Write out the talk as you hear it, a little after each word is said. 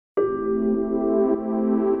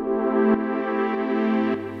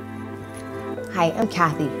Hi, I'm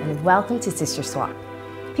Kathy, and welcome to Sister Swap.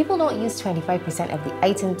 People don't use 25% of the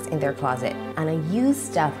items in their closet, and unused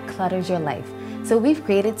stuff clutters your life. So we've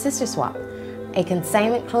created Sister Swap, a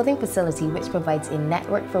consignment clothing facility which provides a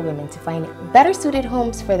network for women to find better suited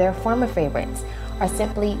homes for their former favorites, or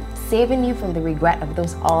simply saving you from the regret of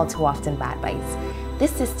those all too often bad buys. This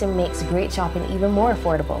system makes great shopping even more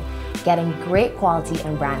affordable, getting great quality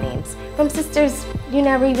and brand names from sisters you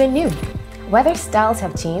never even knew. Whether styles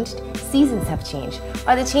have changed, seasons have changed,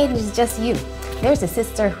 or the change is just you, there's a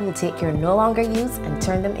sister who will take your no longer use and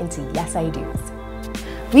turn them into yes I do's.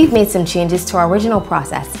 We've made some changes to our original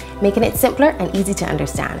process, making it simpler and easy to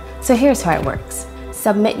understand. So here's how it works.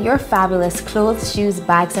 Submit your fabulous clothes, shoes,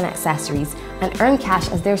 bags, and accessories and earn cash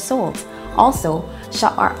as they're sold. Also,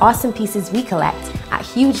 shop our awesome pieces we collect at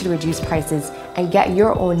hugely reduced prices and get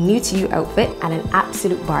your own new to you outfit at an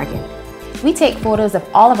absolute bargain. We take photos of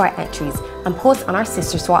all of our entries and post on our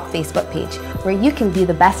Sister Swap Facebook page, where you can view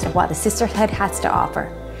the best of what the sisterhood has to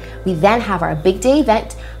offer. We then have our big day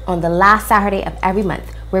event on the last Saturday of every month,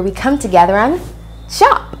 where we come together and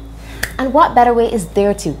shop. And what better way is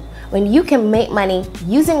there to, when you can make money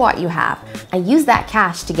using what you have and use that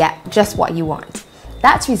cash to get just what you want.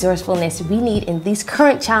 That's resourcefulness we need in these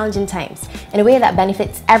current challenging times, in a way that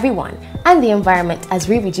benefits everyone and the environment as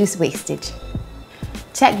we reduce wastage.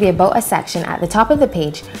 Check the About Us section at the top of the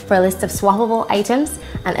page for a list of swappable items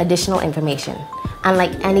and additional information. And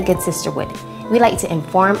like any good sister would, we like to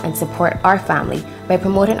inform and support our family by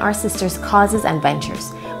promoting our sisters' causes and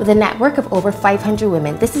ventures. With a network of over 500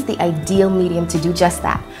 women, this is the ideal medium to do just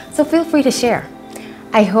that, so feel free to share.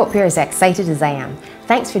 I hope you're as excited as I am.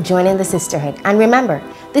 Thanks for joining the sisterhood, and remember,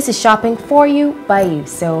 this is shopping for you, by you,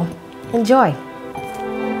 so enjoy.